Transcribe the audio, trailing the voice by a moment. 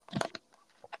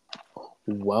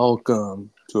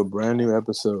Welcome to a brand new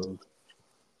episode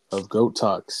of Goat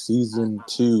Talk Season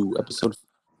 2, episode.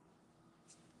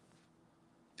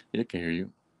 Yeah, I can hear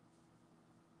you.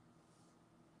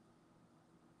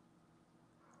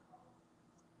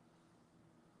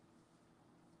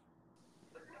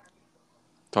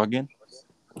 Talk again?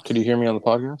 Could you hear me on the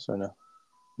podcast or no?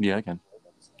 Yeah, I can.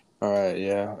 All right,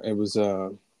 yeah. It was, I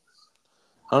don't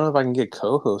know if I can get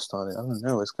co host on it. I don't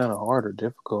know. It's kind of hard or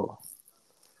difficult.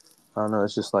 I don't know.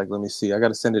 It's just like, let me see. I got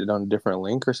to send it on a different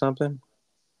link or something.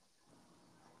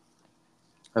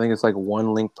 I think it's like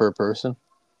one link per person.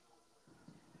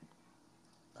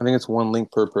 I think it's one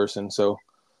link per person. So,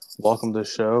 welcome to the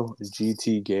show,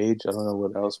 GT Gage. I don't know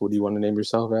what else. What do you want to name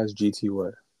yourself as? GT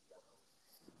what?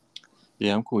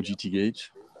 Yeah, I'm cool with GT Gage.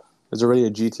 There's already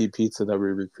a GT Pizza that we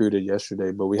recruited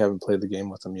yesterday, but we haven't played the game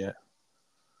with them yet.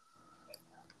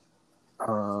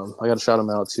 I got to shout them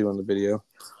out too on the video.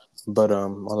 But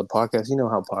on the podcast, you know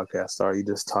how podcasts are. You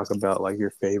just talk about like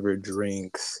your favorite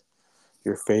drinks,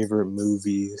 your favorite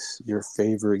movies, your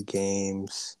favorite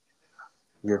games,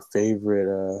 your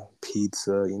favorite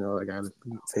pizza. You know, like I have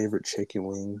favorite chicken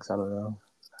wings. I don't know.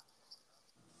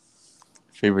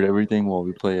 Favorite everything while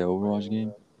we play an Overwatch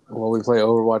game. Well, we play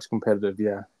Overwatch competitive.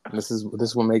 Yeah, this is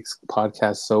what makes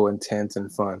podcasts so intense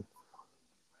and fun.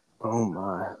 Oh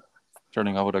my,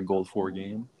 Starting out with a Gold 4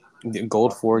 game. Gold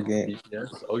Possibly Four some game.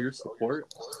 DPS. Oh, your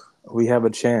support? We have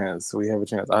a chance. We have a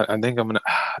chance. I think I'm gonna,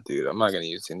 dude. I'm not gonna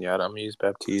use Zenyatta. I'm gonna use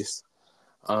Baptiste.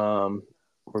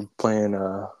 We're playing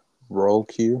roll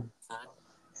queue,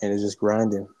 and it's just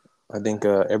grinding. I think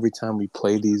every time we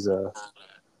play these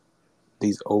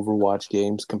Overwatch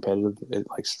games competitive, it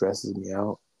like stresses me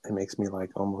out. It makes me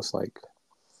like almost like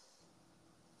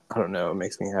I don't know. It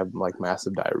makes me have like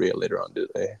massive diarrhea later on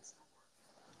today.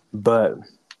 But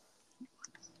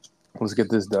let's get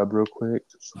this dub real quick.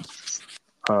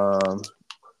 Um,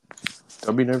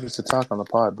 don't be nervous to talk on the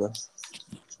pod, bro.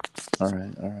 All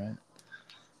right, all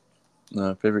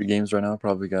right. Favorite games right now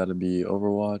probably got to be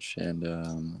Overwatch and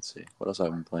let's see, what else have I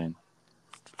been playing?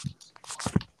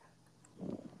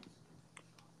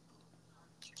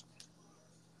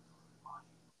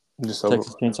 Just over.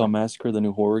 Texas Chainsaw Massacre, the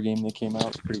new horror game that came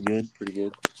out. Pretty good, pretty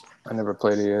good. I never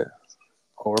played it yet.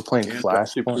 Oh, we're playing Yeah, it's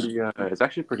actually Flashpoint. pretty. It's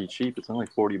actually pretty cheap. It's only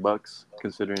 $40,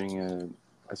 considering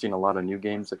I've seen a lot of new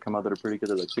games that come out that are pretty good.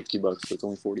 They're like $60, so it's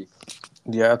only 40.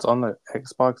 Yeah, it's on the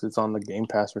Xbox. It's on the Game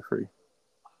Pass for free.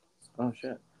 Oh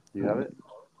shit! Do you have it?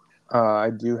 I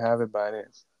do have it, but I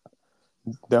didn't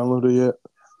download it yet.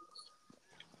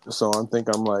 So I think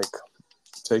I'm like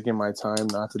taking my time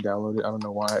not to download it. I don't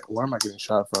know why. Where am I getting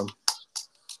shot from?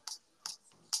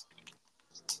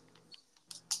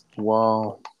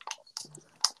 Well,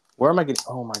 where am I getting?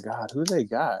 Oh my god, who they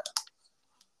got?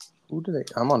 Who do they?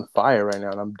 I'm on fire right now,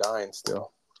 and I'm dying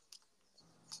still.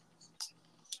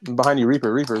 I'm behind you,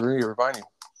 Reaper, behind you,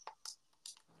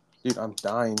 dude. I'm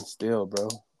dying still, bro.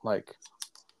 Like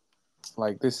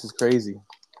this is crazy.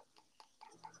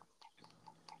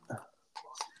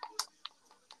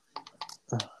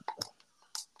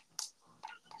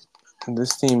 And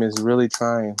this team is really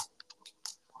trying.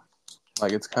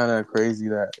 Like it's kind of crazy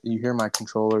that you hear my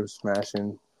controller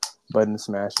smashing, button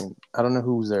smashing. I don't know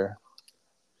who's there.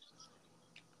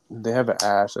 They have an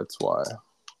Ash. That's why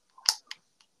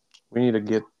we need to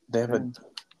get. They have a.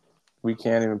 We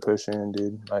can't even push in,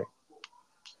 dude. Like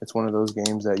it's one of those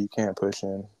games that you can't push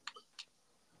in.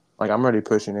 Like I'm already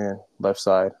pushing in left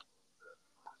side.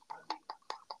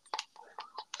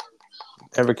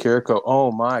 Ever Kiriko.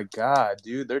 Oh my god,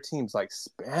 dude. Their team's like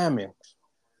spamming.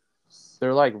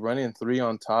 They're like running 3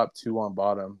 on top, 2 on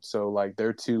bottom. So like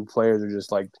their 2 players are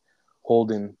just like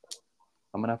holding.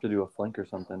 I'm gonna have to do a flank or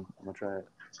something. I'm gonna try it.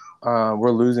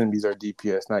 We're losing these are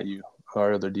DPS, not you.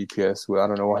 Our other DPS. Well, I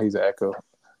don't know why he's an Echo.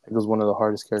 Echo's one of the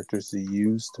hardest characters to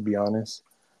use, to be honest.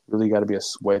 Really got to be a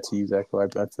sweat to use Echo. I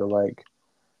feel like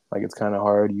it's kind of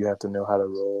hard. You have to know how to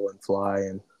roll and fly,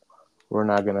 and we're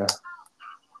not gonna.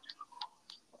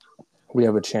 We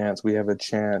have a chance. We have a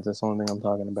chance. That's the only thing I'm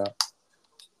talking about.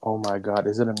 Oh my god,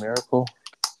 is it a miracle?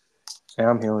 Hey,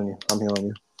 I'm healing you. I'm healing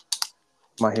you.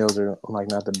 My heals are like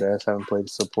not the best. I haven't played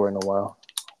support in a while.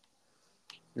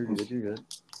 You're good. You're good.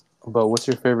 But what's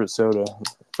your favorite soda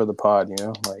for the pod? You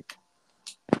know, like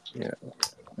yeah.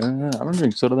 I don't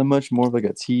drink soda that much. More of like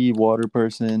a tea, water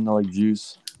person. I like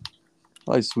juice.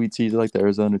 I like sweet teas. I like the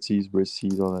Arizona teas, brisk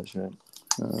teas, all that shit.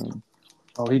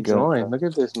 Oh, he You got joined. Look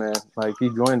at this man. Like he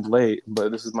joined late,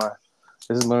 but this is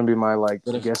gonna be my like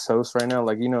guest host right now.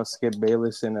 Like you know Skip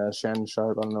Bayless and Shannon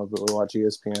Sharp. I don't know if we watch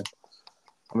ESPN.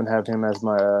 I'm gonna have him as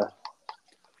my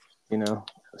you know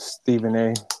Stephen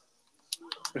A.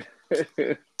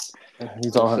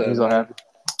 What's up, He's all man? happy.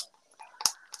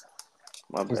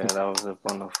 My He's bad. I was up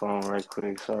on the phone right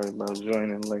quick. Sorry about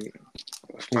joining late.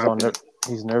 What's he's all popping?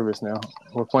 he's nervous now.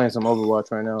 We're playing some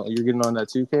Overwatch right now. You're getting on that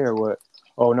 2K or what?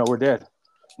 Oh no, we're dead.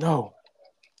 No.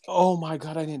 Oh my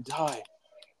god, I didn't die.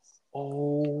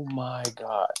 Oh my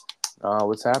god.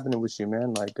 What's happening with you,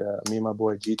 man? Like me and my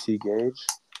boy GT Gage.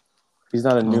 He's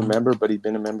not a new Uh-huh. member, but he's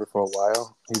been a member for a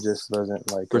while. He just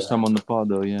doesn't like. First time on the pod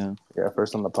though, yeah. Yeah,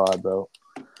 first on the pod, bro.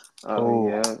 Oh Oh,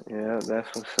 yeah,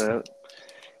 that's what's up.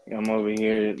 I'm over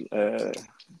here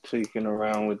tweaking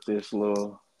around with this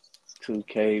little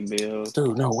 2K build.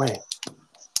 dude, no way.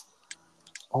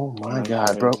 Oh I'm my not god,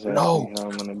 sure bro. exactly No, how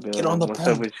I'm gonna get build on it. the What's up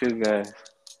point. with you guys?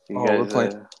 You Oh, guys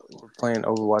we're playing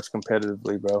Overwatch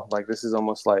competitively, bro. Like this is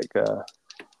almost like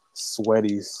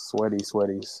sweaties.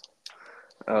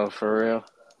 oh, for real?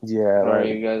 Yeah, How are like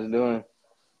you guys doing?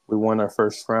 we won our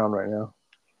first round right now.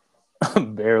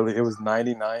 Barely. It was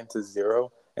 99-0,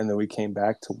 and then we came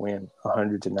back to win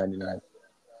 100-99.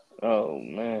 Oh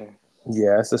man.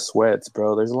 Yeah, it's the sweats,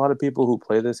 bro. There's a lot of people who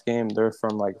play this game. They're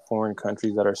from like foreign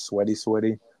countries that are sweaty.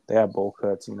 They have bowl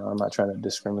cuts. I'm not trying to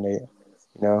discriminate.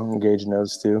 Engage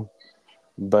knows too.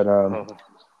 But Oh,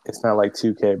 it's not like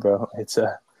 2K, bro. It's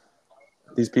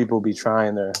these people be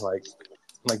trying their like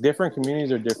different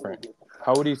communities are different.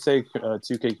 How would you say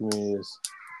 2K community is?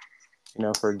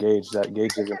 For Gage, that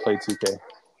Gage doesn't play 2K.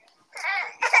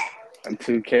 a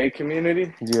 2K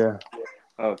community? Yeah.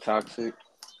 Oh, toxic.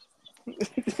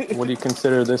 What do you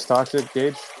consider this toxic,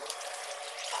 Gage?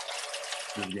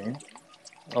 This game?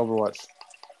 Overwatch.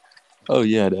 Oh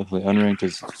yeah, definitely. Unranked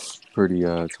is pretty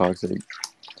toxic.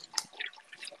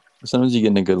 Sometimes you get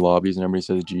into good lobbies and everybody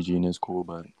says GG and it's cool,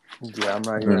 but Yeah, I'm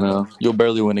right I here. don't know. You'll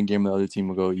barely win a game, the other team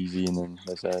will go easy, and then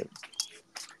that's that.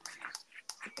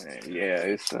 Yeah,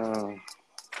 it's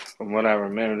from what I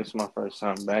remember, this is my first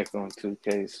time back on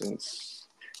 2K since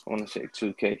I want to say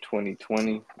 2K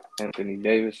 2020. Anthony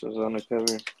Davis was on the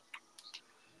cover.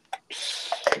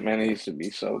 Man, it used to be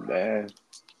so bad.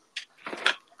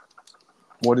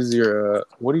 What do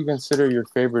you consider your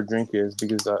favorite drink is?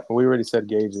 Because we already said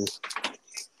Gage's.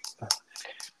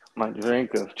 My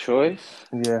drink of choice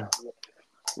Yeah,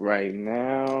 right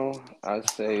now, I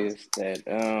say it's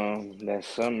that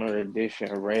summer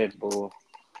edition Red Bull.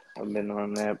 I've been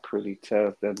on that pretty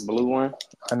tough. That blue one,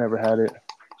 I never had it.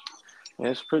 yeah,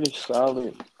 it's pretty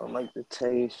solid. I like the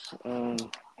taste.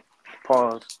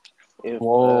 Pause. If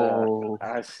Whoa.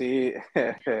 I see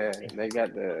it, they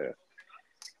got the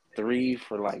 3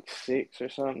 for like 6 or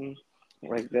something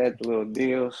like that, the little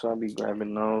deal. So I'll be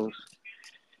grabbing those.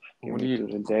 Get What do me you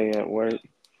through the day at work.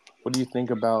 What do you think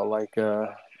about like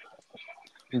the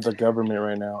government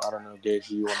right now? I don't know, Gage.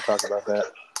 Do you want to talk about that?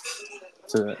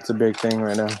 It's a big thing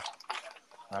right now.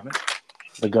 Haven't?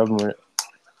 The government.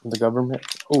 The government.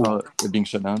 Oh, It being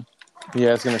shut down.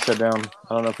 yeah, it's gonna shut down.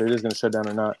 I don't know if it is gonna shut down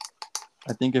or not.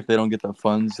 I think if they don't get the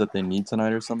funds that they need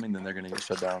tonight or something, then they're gonna get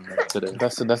shut down like today.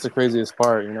 That's the craziest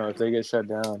part. If they get shut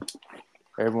down,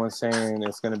 everyone's saying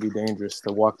it's gonna be dangerous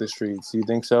to walk the streets. You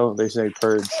think so? They say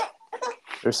purge.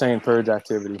 They're saying purge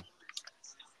activity.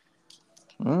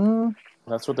 Uh,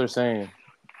 That's what they're saying.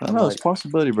 I don't I'm know. It's like, a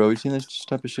possibility, bro. We've seen this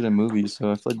type of shit in movies,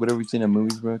 so I feel like whatever we've seen in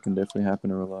movies, bro, can definitely happen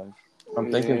in real life.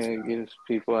 I'm thinking. Yeah, it gives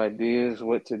people ideas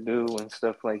what to do when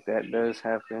stuff like that does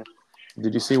happen.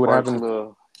 Did you see what Sparks a happened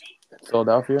little, in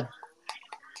Philadelphia?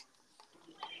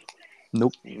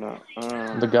 Nope. no,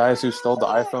 The guys who stole the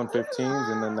iPhone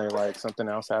 15s and then they like something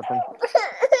else happened.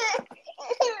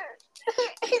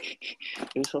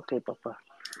 it's okay, Papa.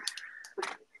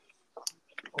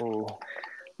 Oh,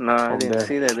 No, I over didn't there.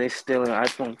 see that. They stealing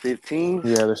iPhone 15s.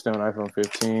 Yeah, they're stealing iPhone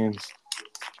 15s.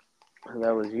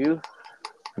 That was you.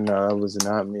 No, that was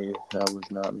not me. That was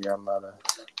not me. I'm not a.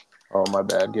 Oh, my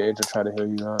bad, Gage. I try to heal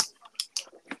you up.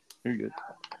 You're good.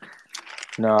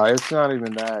 No, it's not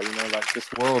even that. Like this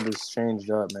world has changed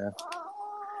up, man.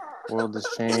 World has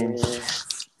changed. Yeah.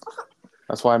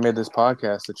 That's why I made this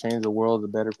podcast to change the world to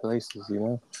better places.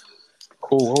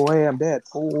 Oh, hey, I'm dead.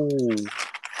 Oh,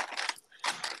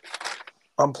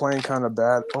 I'm playing kind of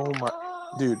bad. Oh my,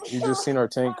 dude, you just seen our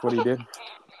tank? What he did?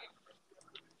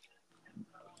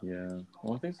 Yeah.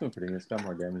 Well, I think so pretty good. It's got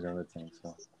more damage than the tank,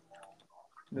 so.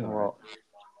 Doing all right. Well,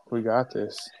 we got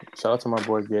this. Shout out to my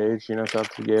boy Gage. Shout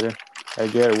out to Gator. Hey,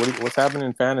 Gator, what's happening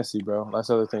in fantasy, bro? That's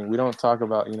the other thing. We don't talk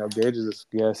about. Gage is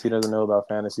a guest. He doesn't know about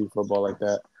fantasy football like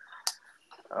that.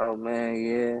 Oh man,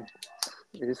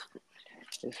 yeah. It's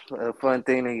a fun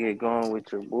thing to get going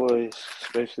with your boys,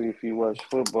 especially if you watch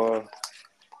football.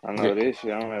 I know this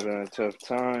year I'm having a tough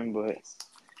time, but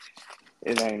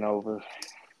it ain't over.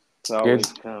 It's Gage,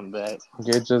 always come back.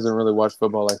 Gage doesn't really watch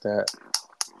football like that.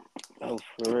 Oh,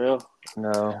 for real?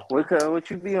 No. What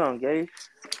you be on, Gage?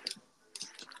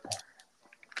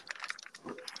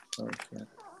 Oh, shit.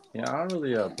 Yeah, I don't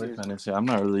really play Just, fantasy. I'm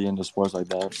not really into sports like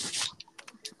that.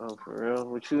 oh, for real?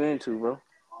 What you into, bro?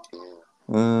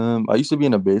 I used to be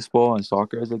into baseball and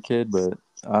soccer as a kid, but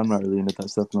I'm not really into that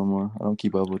stuff no more. I don't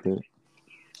keep up with it.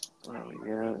 Oh,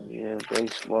 yeah, yeah,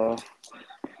 baseball.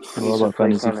 I What used to about play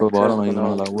fantasy kind of football? I don't tough when even I know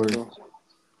how was that works. little.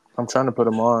 I'm trying to put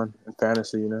them on in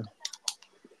fantasy, you know.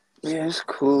 Yeah, it's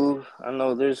cool. I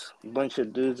know there's a bunch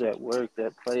of dudes at work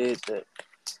that play it that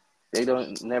they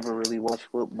don't never really watch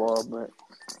football, but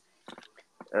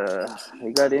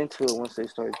they got into it once they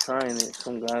started trying it.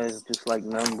 Some guys just like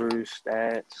numbers,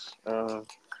 stats,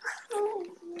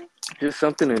 just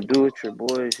something to do with your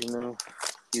boys, you know.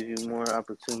 Gives you more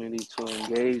opportunity to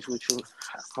engage with your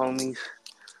homies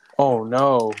Oh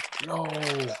no, no.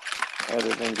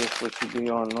 other than just what you be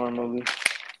on normally.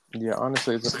 Yeah,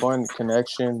 honestly, it's a fun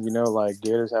connection. You know, like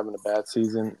Gators having a bad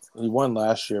season. He won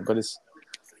last year, but it's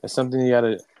something you got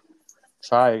to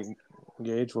try.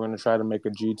 Gage, we're gonna try to make a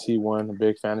GT one, a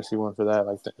big fantasy one for that.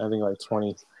 Like I think like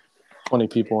 20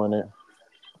 people in it.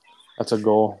 That's a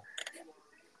goal.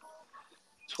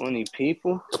 20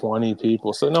 people? 20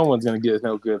 people. So no one's gonna get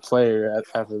no good player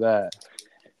after that.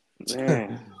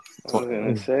 Man, I was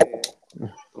gonna say,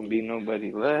 gonna be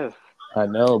nobody left. I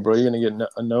know, bro. You're gonna get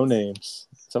no names.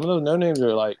 Some of those no names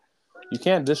are like you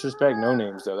can't disrespect no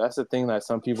names though. That's the thing that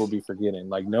some people be forgetting.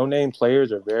 Like no name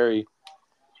players are very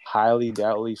highly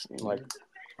doubtly like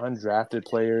undrafted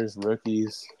players,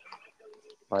 rookies.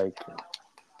 Like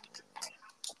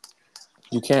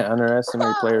you can't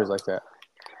underestimate players like that.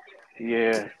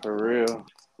 Yeah, for real.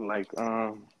 Like,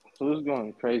 who's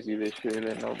going crazy this year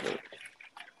that nobody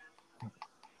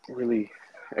really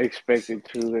expected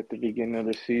to at the beginning of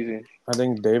the season? I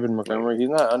think David Like, Montgomery, he's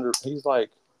not under. He's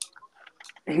like,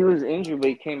 he was injured, but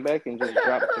he came back and just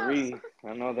dropped three.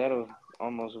 I know that'll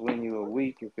almost win you a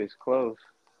week if it's close.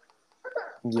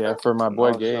 yeah, for my And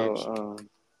boy also,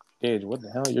 Gage. Gage, what the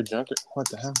hell? You're junker? What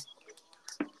the hell?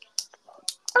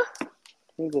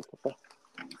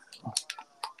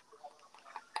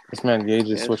 This man Gage is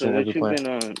yeah. So switching every what you play. been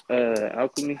on?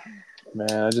 Alchemy.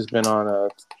 Man, I just been on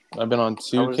I've been on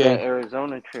How was that 2K.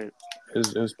 Arizona trip?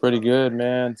 It was pretty good,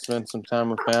 man. Spent some time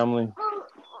with family.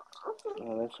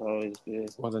 Oh, that's always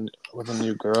good. With a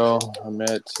new girl I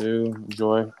met too.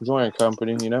 Enjoying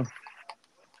company, you know.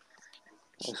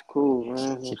 She, That's cool,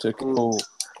 man. she That's took cool.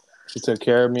 she took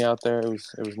care of me out there. It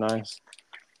was nice.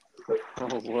 Oh,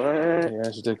 what?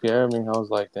 Yeah, she took care of me. I was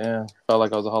like, damn, felt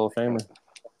like I was a Hall of Famer.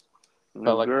 Felt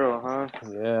New like girl, huh?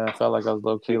 yeah, I felt like I was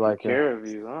low key Taking like care of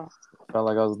you, huh? felt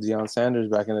like I was Deion Sanders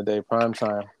back in the day, prime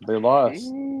time. They lost.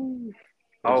 Sheesh.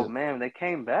 They Oh just man, they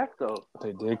came back though.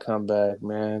 they did come back,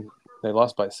 man. They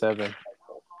lost by 7.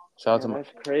 Shout out to Man, my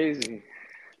that's crazy.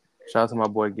 shout out to my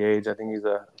boy Gage. I think he's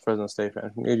a Fresno State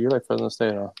fan. Gage, you like Fresno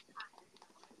State, huh?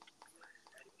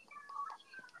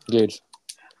 Gage.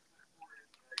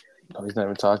 Oh, he's not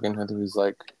even talking. I think he's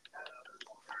like,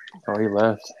 oh, he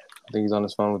left. I think he's on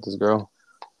his phone with his girl.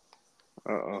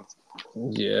 Uh-oh.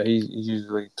 Yeah, he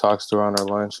usually talks to her on her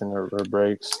lunch and her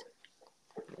breaks.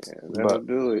 Yeah, that'll But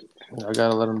do it. I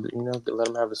gotta let him, let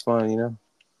him have his fun, you know.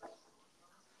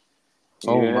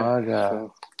 Oh Yeah. my god.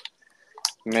 So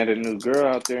met a new girl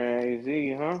out there in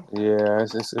AZ, huh? Yeah,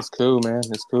 it's cool, man.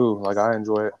 It's cool. Like I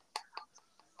enjoy it.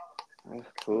 That's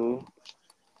cool.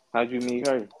 How'd you meet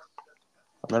her?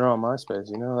 I met her on MySpace,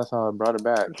 you know. That's how I brought it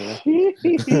back, you know.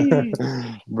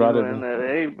 You Brought it. went,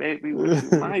 hey baby, what's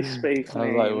your MySpace I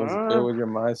was like, name, it huh? was your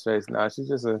MySpace? Nah, she's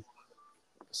just a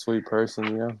sweet person,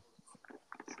 you know.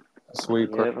 A sweet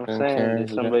Yeah, I'm person, saying, did caring, you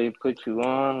know. somebody put you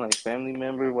on, like family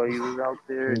member, while you was out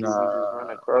there? Did you just run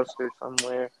Nah, across her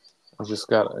somewhere I at a just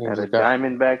got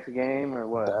Diamondbacks game or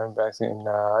what? Diamondbacks game.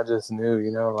 Nah, I just knew,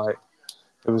 you know, like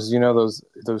it was,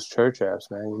 those church apps,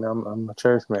 man. You know, I'm a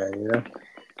church man, you know.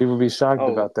 People be shocked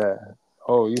Oh, about that.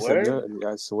 Oh, you said word? good.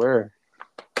 I swear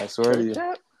to Church you,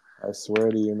 app? I swear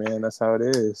to you, man. That's how it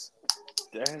is.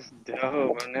 That's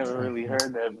dope. I never really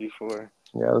heard that before.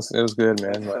 Yeah, it was good,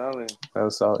 man. That's Like solid. that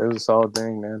was solid. It was a solid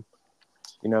thing, man.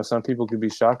 You know, some people could be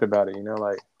shocked about it. You know,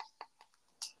 like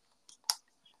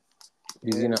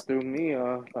because Yeah, it threw me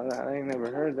off. I ain't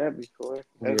never heard that before.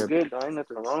 That's yeah, good though. Ain't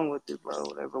nothing wrong with it, bro.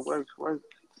 Whatever works, works.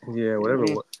 yeah, You know what I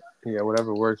mean?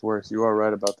 whatever works, works. You are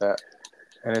right about that.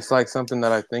 And it's like something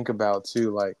that I think about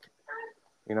too. Like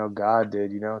God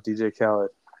did. DJ Khaled,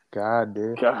 God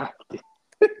did. God.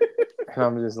 And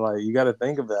I'm just like, you got to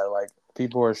think of that. Like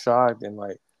people are shocked and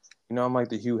like, I'm like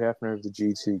the Hugh Hefner of the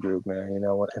GT group, man.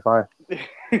 If I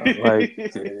like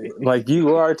like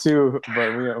you are too,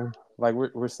 but like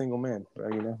we're single men,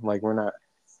 right? Like we're not.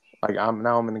 Like I'm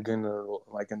in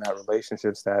that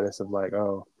relationship status of like,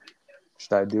 oh,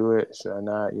 should I do it? Should I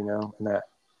not? And that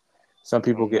some Oh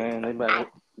people get, man, they about to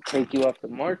take you off the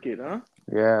market, huh?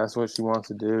 yeah, that's what she wants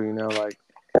to do. Like,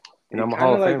 You I'm a kind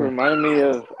Hall of of like Famer. remind me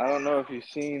of, I don't know if you've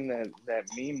seen that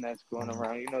meme that's going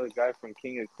around. You know the guy from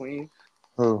King of Queens,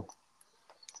 Who?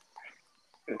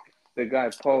 the guy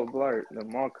Paul Blart, the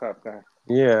mall cop guy.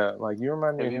 Yeah, like you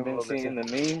remind me Have of you him a been little bit too. seeing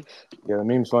the memes? Yeah, the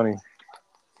meme's funny.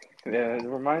 Yeah, it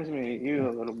reminds me of you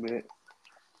a little bit.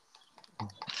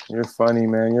 You're funny,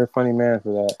 man. You're a funny man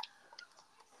for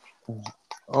that.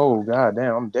 Oh god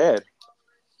damn, I'm dead.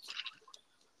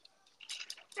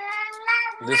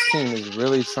 This team is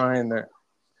really trying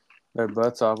their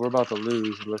butts off. We're about to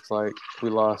lose. It looks like we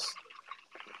lost.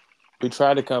 We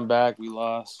tried to come back. We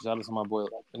lost. Shout out to my boy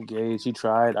Gage. He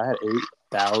tried. I had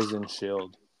 8,000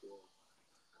 shield.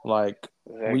 Like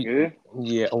Is that we, good?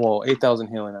 yeah. Well, 8,000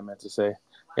 healing. I meant to say.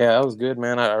 Yeah, that was good,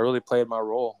 man. I really played my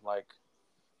role. Like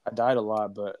I died a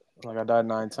lot, but like I died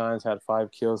 9 times, had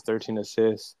 5 kills, 13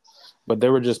 assists. But they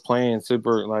were just playing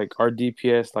super. Like our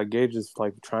DPS, like Gage is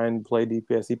like trying to play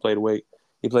DPS. He played way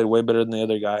better than the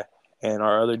other guy, and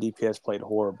our other DPS played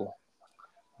horrible.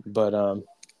 But I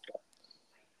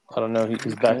don't know. Okay.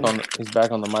 He's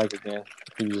back on the mic again.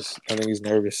 I think he's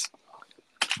nervous.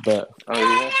 But Oh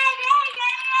yeah.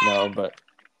 no,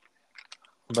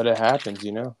 but it happens,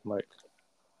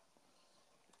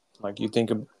 Like you think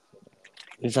of,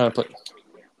 you're trying to play.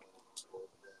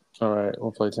 All right,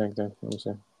 we'll play tank then. Let me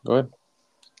see. Go ahead.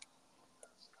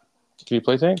 Can you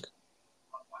play tank?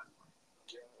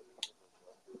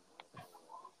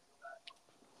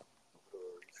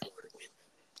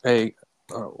 Hey,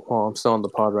 well, I'm still on the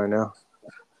pod right now.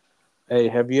 Hey,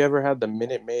 have you ever had the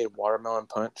Minute Maid watermelon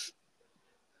punch?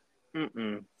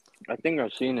 Mm-mm. I think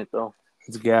I've seen it though.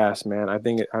 It's gas, man.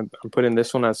 I'm putting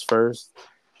this one as first.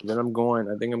 Then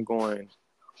I think I'm going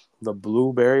the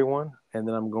blueberry one, and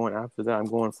then I'm going after that. I'm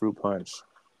going fruit punch.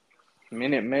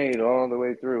 Minute Maid all the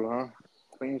way through, huh?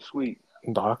 Clean sweep.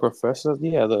 Doc Professor,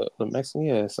 yeah, the Mexican,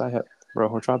 yes, I have. Bro,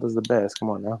 horchata's the best. Come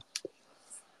on now,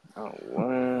 Oh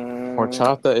what?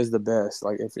 horchata is the best.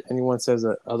 Like if anyone says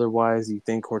that otherwise, you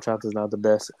think horchata's not the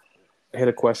best, hit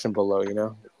a question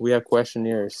below. We have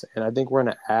questionnaires, and I think we're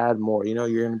gonna add more.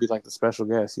 You're gonna be like the special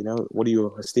guest. What are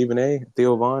you, Stephen A,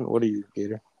 Theo Vaughn? What are you,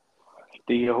 Gator?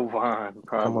 Theo Vaughn,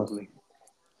 Come on. probably.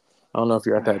 I don't know if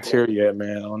you're at that tier yet,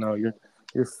 man. I don't know.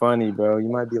 You're funny, bro. You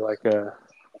might be like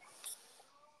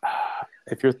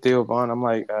if you're Theo Vaughn, I'm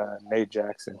like Nate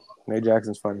Jackson. Nate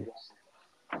Jackson's funny.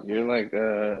 You're like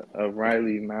a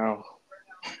Riley Mouth.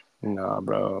 Nah,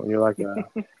 bro. You're like a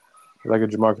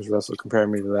Jamarcus Russell. Compare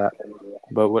me to that.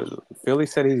 But what Philly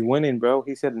said, he's winning, bro.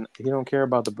 He said he don't care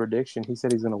about the prediction. He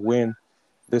said he's gonna win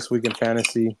this week in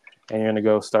fantasy, and you're gonna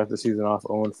go start the season off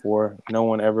 0-4. No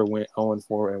one ever went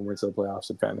 0-4 and went to the playoffs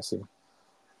in fantasy.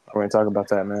 We're gonna talk about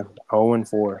that, man.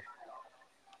 0-4.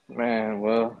 Man,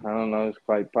 well, I don't know. It's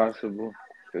quite possible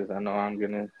because I know I'm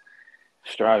gonna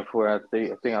strive for. I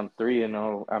think I'm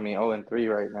 3-0. I mean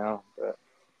 0-3 right now, but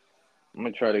I'm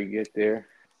gonna try to get there.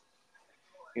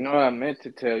 You know what I meant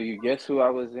to tell you? Guess who I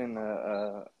was in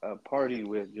a party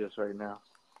with just right now?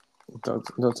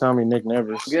 Don't tell me Nick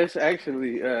Nevers. Guess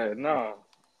actually, no.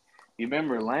 You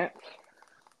remember Lance?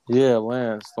 Yeah,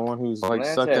 Lance, the one who's like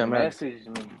Lance sucked had that man. messaged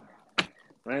me.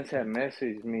 Lance had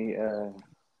messaged me.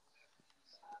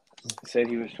 Said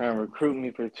he was trying to recruit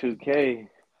me for 2K,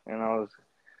 and I was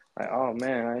like, oh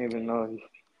man, I didn't even know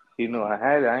he knew I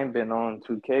had it. I ain't been on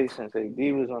 2K since AD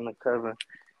was on the cover.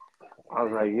 I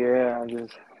was like, yeah, I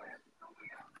just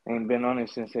ain't been on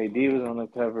it since AD was on the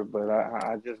cover, but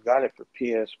I just got it for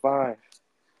PS5.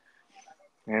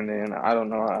 And then I don't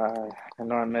know. I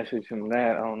know I messaged him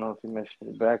that. I don't know if he messaged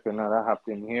me back or not. I hopped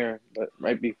in here, but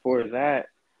right before that,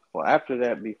 well, after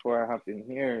that, before I hopped in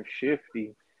here,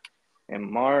 Shifty and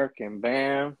Mark and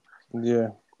Bam Yeah.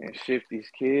 and Shifty's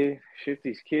kid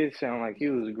sound like he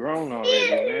was grown already,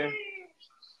 man.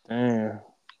 Damn. It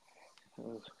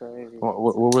was crazy.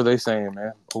 What were they saying,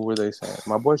 man? What were they saying?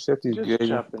 My boy Shifty's Just good.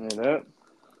 chopping it up.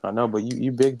 I know, but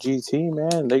you big GT,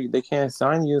 man. They can't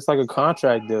sign you. It's like a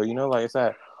contract deal, Like it's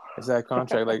that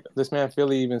contract. Like this man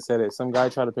Philly even said it. Some guy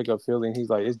tried to pick up Philly, and he's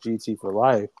like, it's GT for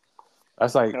life.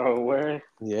 That's like, Oh, where?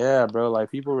 yeah, bro.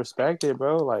 Like people respect it,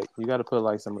 bro. Like you got to put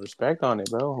like some respect on it,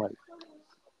 bro.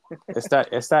 Like it's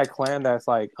that clan that's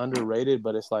like underrated,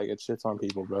 but it's like it shits on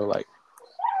people, bro. Like it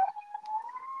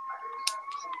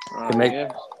Oh, make.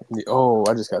 yeah. Oh,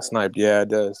 I just got sniped. Yeah, it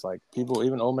does. Like people,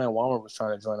 even old man Walmart was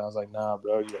trying to join. I was like, nah,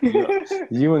 bro.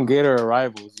 You and Gator are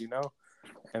rivals,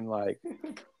 And like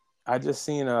I just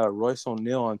seen Royce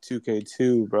O'Neal on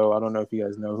 2K2, bro. I don't know if you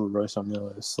guys know who Royce O'Neal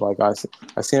is. Like I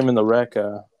see him in the rec.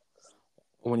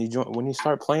 When you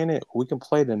start playing it, we can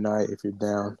play tonight if you're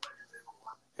down.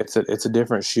 It's a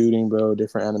different shooting, bro.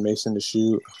 Different animation to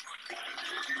shoot.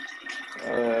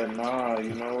 Nah,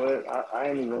 you know what? I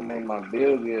ain't even made my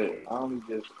build yet. I'm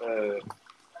just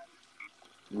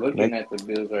looking Make at the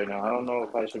builds right now. I don't know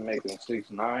if I should make them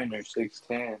 6'9" or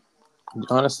 6'10".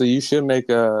 honestly, you should make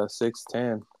a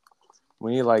 6'10".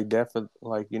 We need like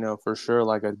like for sure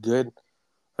like a good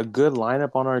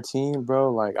lineup on our team,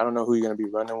 bro. Like I don't know who you're gonna be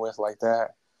running with like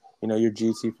that. You're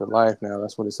GT for life now.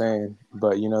 That's what it's saying.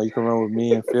 But you can run with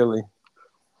me and Philly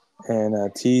and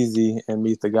Teasy and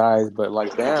meet the guys. But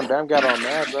like Bam got all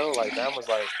mad, bro. Like Bam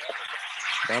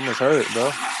was hurt,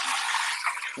 bro.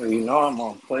 Well, you know I'm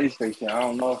on PlayStation. I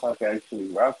don't know if I can actually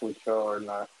rock with y'all or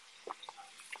not.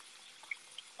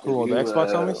 Who Cause all the you,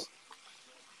 Xbox homies?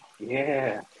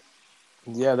 yeah,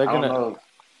 Yeah, I don't know.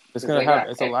 it's Cause gonna they have got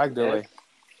it's a lag XS. delay.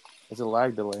 It's a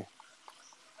lag delay.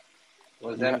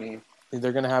 What does You that have mean?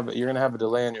 you're gonna have a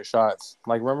delay on your shots.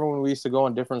 Like remember when we used to go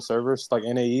on different servers like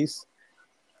NAEs?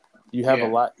 You have a Yeah.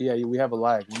 lag. Yeah, we have a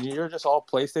lag. When you're just all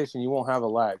PlayStation, you won't have a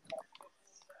lag.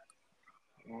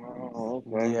 Oh,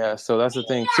 okay. Yeah, so that's the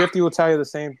thing. 50 will tell you the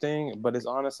same thing, but it's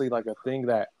honestly like a thing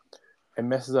that it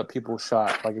messes up people's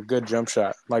shot, like a good jump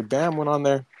shot. Like Bam went on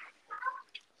there.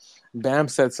 Bam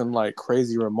said some like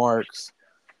crazy remarks.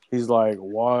 He's like,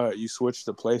 "What? You switched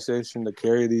to PlayStation to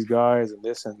carry these guys and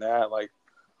this and that." Like,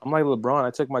 I'm like LeBron.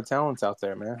 I took my talents out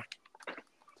there, man.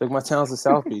 Took my talents to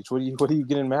South Beach. What are you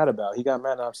getting mad about? He got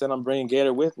mad. And I said I'm bringing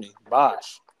Gator with me,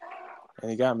 Bosh,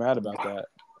 and he got mad about that.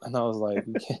 And I was like,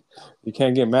 you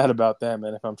can't get mad about that,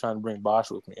 man. If I'm trying to bring Bosch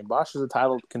with me, and Bosch is a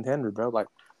title contender, bro. Like,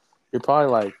 you're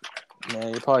probably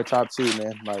top two,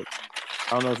 man. Like,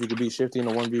 I don't know if you could beat Shifty in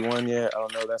a 1v1 yet. I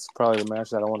don't know. That's probably the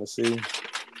match that I want to see.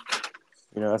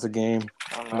 That's a game.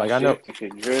 I'm not Like I know, shit to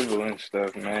get dribble and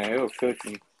stuff, man. It'll cook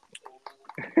me.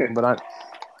 but I,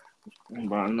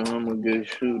 But I know I'm a good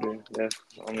shooter. That's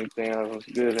the only thing I was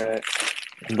good at.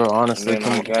 bro, And honestly, then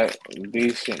come I on, got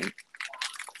decent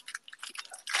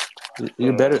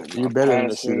you're better. my You're better than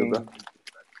a shooter, bro.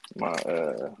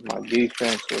 passing. My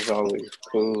defense was always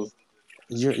cool.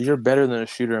 You're better than a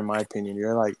shooter, in my opinion.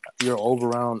 You're all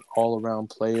around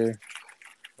player.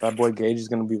 That boy Gage is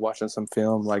gonna be watching some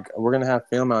film. Like we're gonna have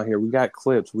film out here. We got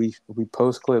clips. We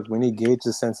post clips. We need Gage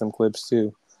to send some clips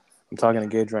too. I'm talking to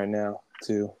Gage right now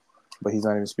too, but he's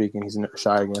not even speaking. He's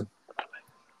shy again.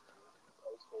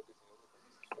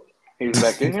 He's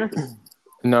back in here.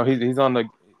 No, he's on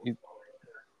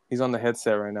the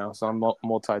headset right now. So I'm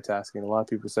multitasking. A lot of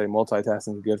people say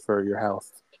multitasking is good for your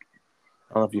health.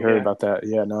 I don't know if you heard Yeah. about that.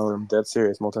 Yeah, no, I'm dead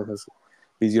serious. Multitasking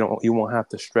because you won't have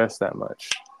to stress that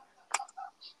much.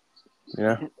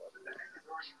 Yeah.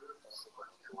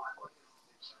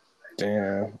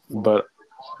 Damn. But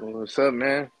What's up,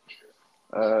 man?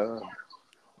 Uh,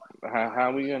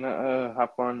 how we gonna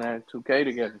hop on that 2K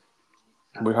together?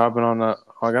 we hopping on the.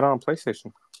 Oh, I got it on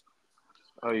PlayStation.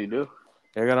 Oh, you do?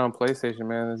 Yeah, I got it on PlayStation,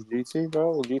 man. It's GT,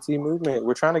 bro. GT movement.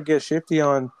 We're trying to get Shifty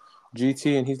on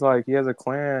GT, and he's like, he has a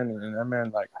clan, and that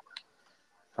man, like,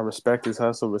 I respect his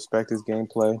hustle, respect his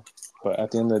gameplay, but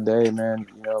at the end of the day, man,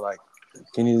 like,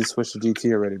 he needs to switch to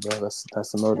GT already, bro. That's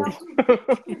the motive.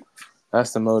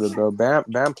 That's the motive, bro.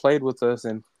 Bam played with us,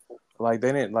 and like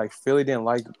they didn't like Philly didn't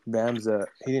like Bam's.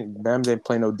 Bam didn't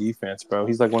play no defense, bro.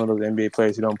 He's like one of those NBA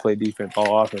players who don't play defense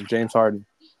all often. James Harden.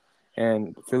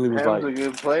 And Philly was Ham's like, a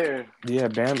good player. yeah,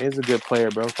 Bam is a good player,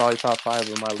 bro. Probably top five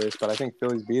on my list, but I think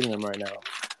Philly's beating him right now.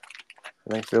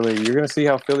 I think Philly. You're gonna see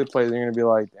how Philly plays. You're gonna be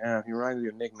like, damn, he reminds me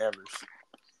of Nick Nevers.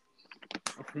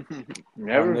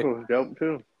 Nevers Nick, was dope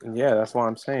too. yeah, that's what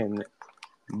I'm saying.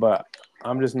 But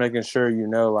I'm just making sure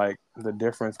like the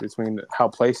difference between how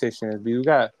PlayStation is.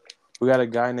 We got a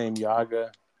guy named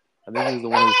Yaga. I think he was the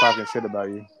one who was talking shit about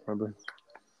you. Remember?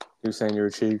 He was saying your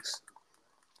cheeks,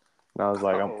 and I was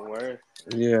like, Oh, word.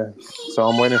 yeah. So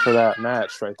I'm waiting for that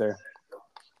match right there.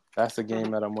 That's the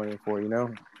game that I'm waiting for. No,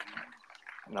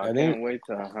 I I think, can't wait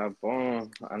to hop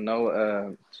on. I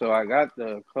know. So I got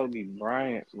the Kobe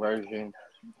Bryant version.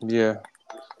 yeah.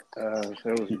 So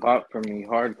it was bought for me,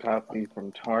 hard copy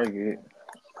from Target.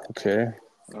 Okay.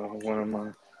 One of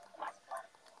my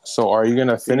So are you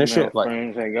gonna finish female it? Like,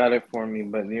 friends that got it for me.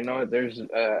 But you know what? There's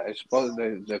it's supposed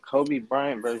the Kobe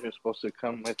Bryant version is supposed to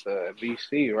come with the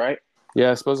VC, right?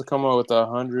 yeah, it's supposed to come out with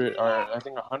 100, or I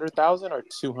think 100,000 or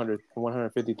 200,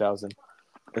 150,000.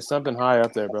 It's something high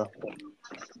up there, bro.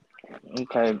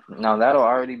 Okay. Now that'll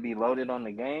already be loaded on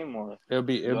the game, or It'll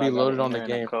be do it'll be I gotta loaded on the enter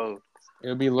in a game. code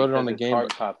It'll be loaded on because the it's game, hard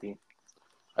but copy?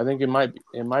 I think it might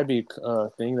be a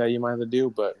thing that you might have to do,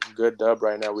 but good dub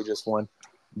right now. We just won.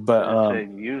 But It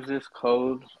said use this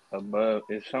code above.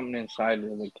 There's something inside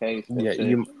of the case that yeah, said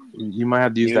you might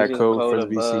have to use use that this code code for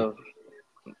the VC. above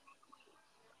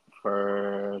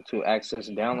for to access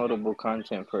downloadable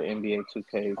content for NBA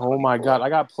Oh my 2K24. God, I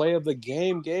got play of the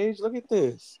game, Gage. Look at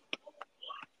this.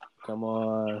 Come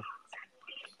on,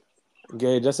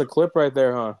 Gage. That's a clip right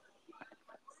there, huh?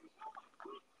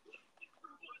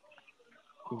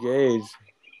 Gage.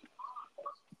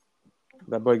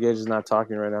 That boy Gage is not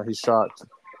talking right now. He's shocked.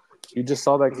 You just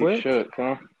saw that You clip? should,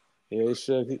 huh? Yeah, he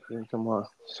should. Come on.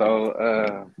 So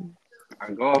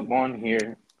I go up on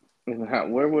here.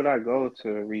 Where would I go to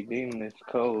redeem this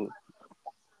code?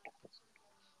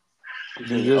 It You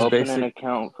says just open an basic.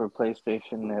 account for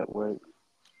PlayStation Network.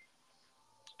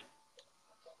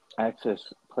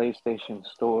 Access PlayStation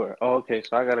Store. Oh, okay,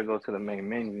 so I gotta go to the main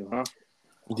menu, huh?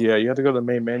 Yeah, you have to go to the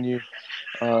main menu.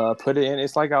 Put it in.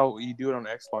 It's like how you do it on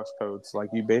Xbox codes. Like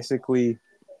you basically,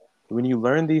 when you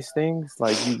learn these things,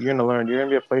 like you're gonna learn. You're gonna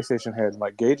be a PlayStation head.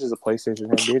 Like Gage is a PlayStation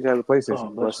head. Gage has a Oh,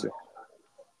 PlayStation. bless Bless me.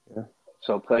 you. Yeah.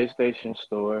 So PlayStation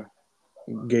Store,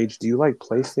 Gage, do you like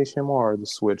PlayStation more or the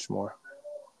Switch more?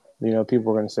 You know,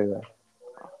 people are gonna say that.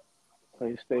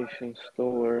 PlayStation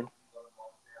Store,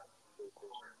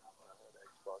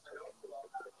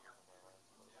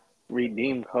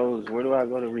 redeem codes. Where do I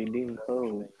go to redeem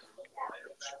codes?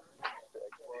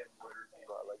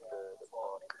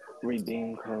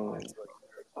 Redeem code.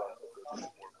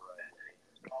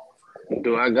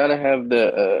 Do I gotta have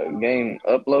the game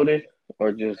uploaded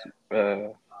or just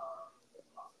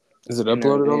Is it enter it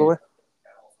uploaded all the in? way?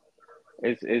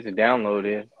 It's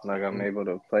downloaded, like I'm able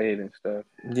to play it and stuff.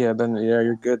 Yeah. Then yeah,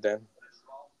 you're good then.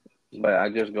 But I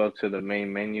just go to the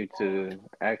main menu to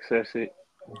access it.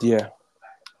 Yeah.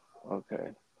 Okay,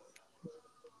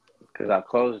 because I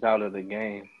closed out of the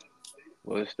game.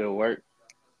 Will it still work?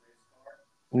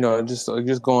 No, just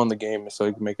go on the game so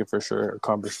you can make it for sure a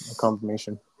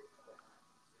confirmation.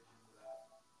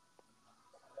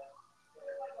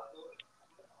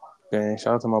 Dang,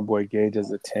 shout out to my boy Gage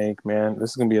as a tank, man. This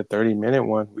is gonna be a 30-minute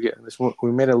one.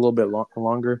 We made it a little bit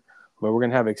longer, but we're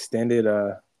gonna have extended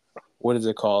what is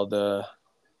it called?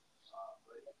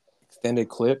 Extended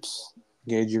clips.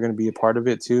 Gage, you're gonna be a part of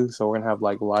it too, so we're gonna have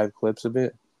like live clips of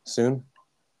it soon.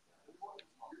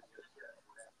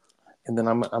 And then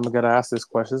I'm gonna ask this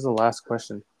question. This is the last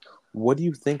question. What do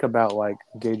you think about like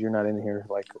Gage? You're not in here.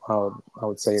 Like how I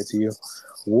would say it to you.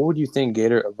 What would you think,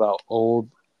 Gator, about old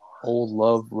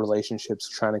love relationships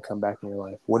trying to come back in your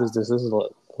life? What is this? This is the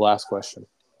last question.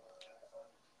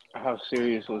 How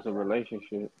serious was the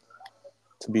relationship?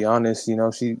 To be honest, you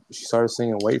know, she started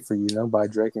singing "Wait for You," you know, by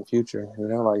Drake and Future. You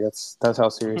know, like that's how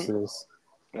serious it is.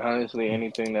 Honestly,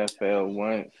 anything that failed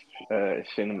once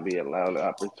shouldn't be allowed the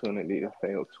opportunity to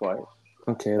fail twice.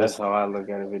 Okay, That's that's how I look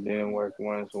at it. If it didn't work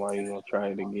once, why you gonna try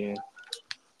it again?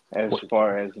 As what.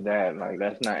 far as that, like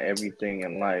that's not everything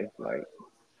in life. Like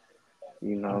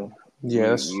you know, Yeah, you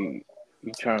that's you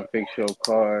you try and fix your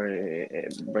car,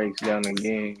 it breaks down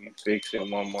again. You fix it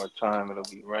one more time, it'll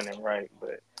be running right.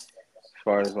 But as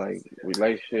far as like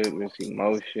relationship, it's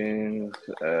emotions,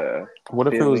 what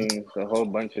if it was. feelings, a whole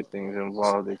bunch of things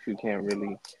involved that you can't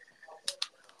really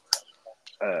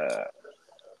uh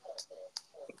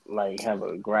like have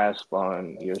a grasp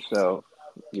on yourself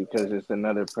because it's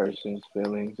another person's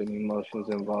feelings and emotions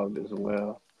involved as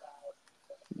well.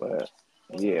 But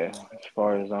yeah, as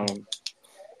far as I'm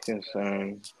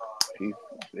concerned,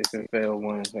 if it failed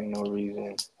once, ain't no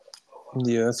reason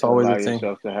Yeah, that's to always allow a thing.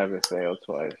 yourself to have it fail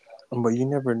twice. But you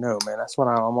never know, man. That's what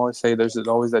I'm always say. There's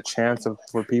always that chance of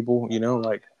for people, you know,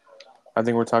 like I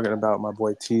think we're talking about my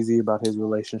boy Teasy about his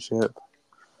relationship.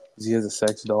 He has a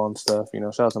sex doll and stuff. You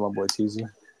know, shout out to my boy Teasy.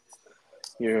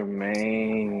 Your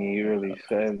man, you really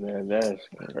said that.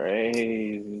 That's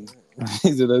crazy.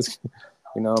 He said that's,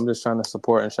 you know, I'm just trying to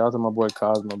support and shout out to my boy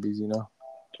Cosmo Bees. You know,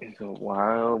 It's a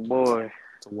wild boy.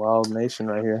 it's a wild nation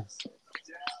right here.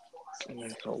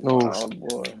 It's a Oh, wild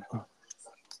boy.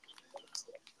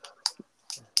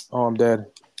 oh, I'm dead.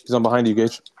 He's on behind you,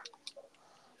 Gage.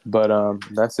 But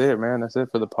that's it, man. That's it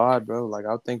for the pod, bro. Like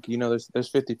I think you know, there's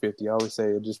 50-50. I always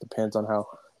say it just depends on how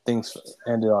things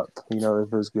ended up. You know,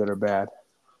 if it was good or bad.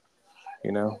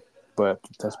 You know, but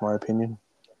that's my opinion.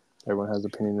 Everyone has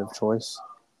opinion of choice.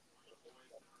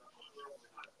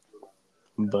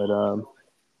 But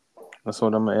that's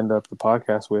what I'm gonna end up the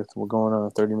podcast with. We're going on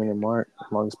a 30-minute mark,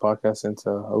 longest podcast since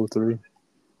 '03.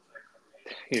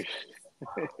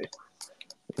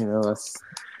 You know, that's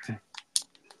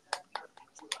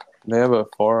they have a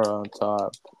far on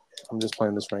top. I'm just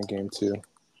playing this ranked game too.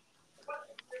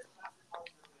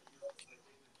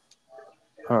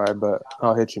 All right, but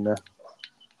I'll hit you, man.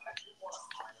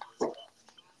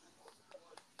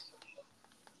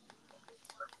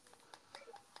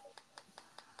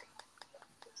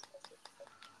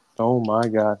 Oh my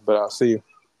god! But I'll see you.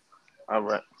 All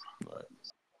right. All right.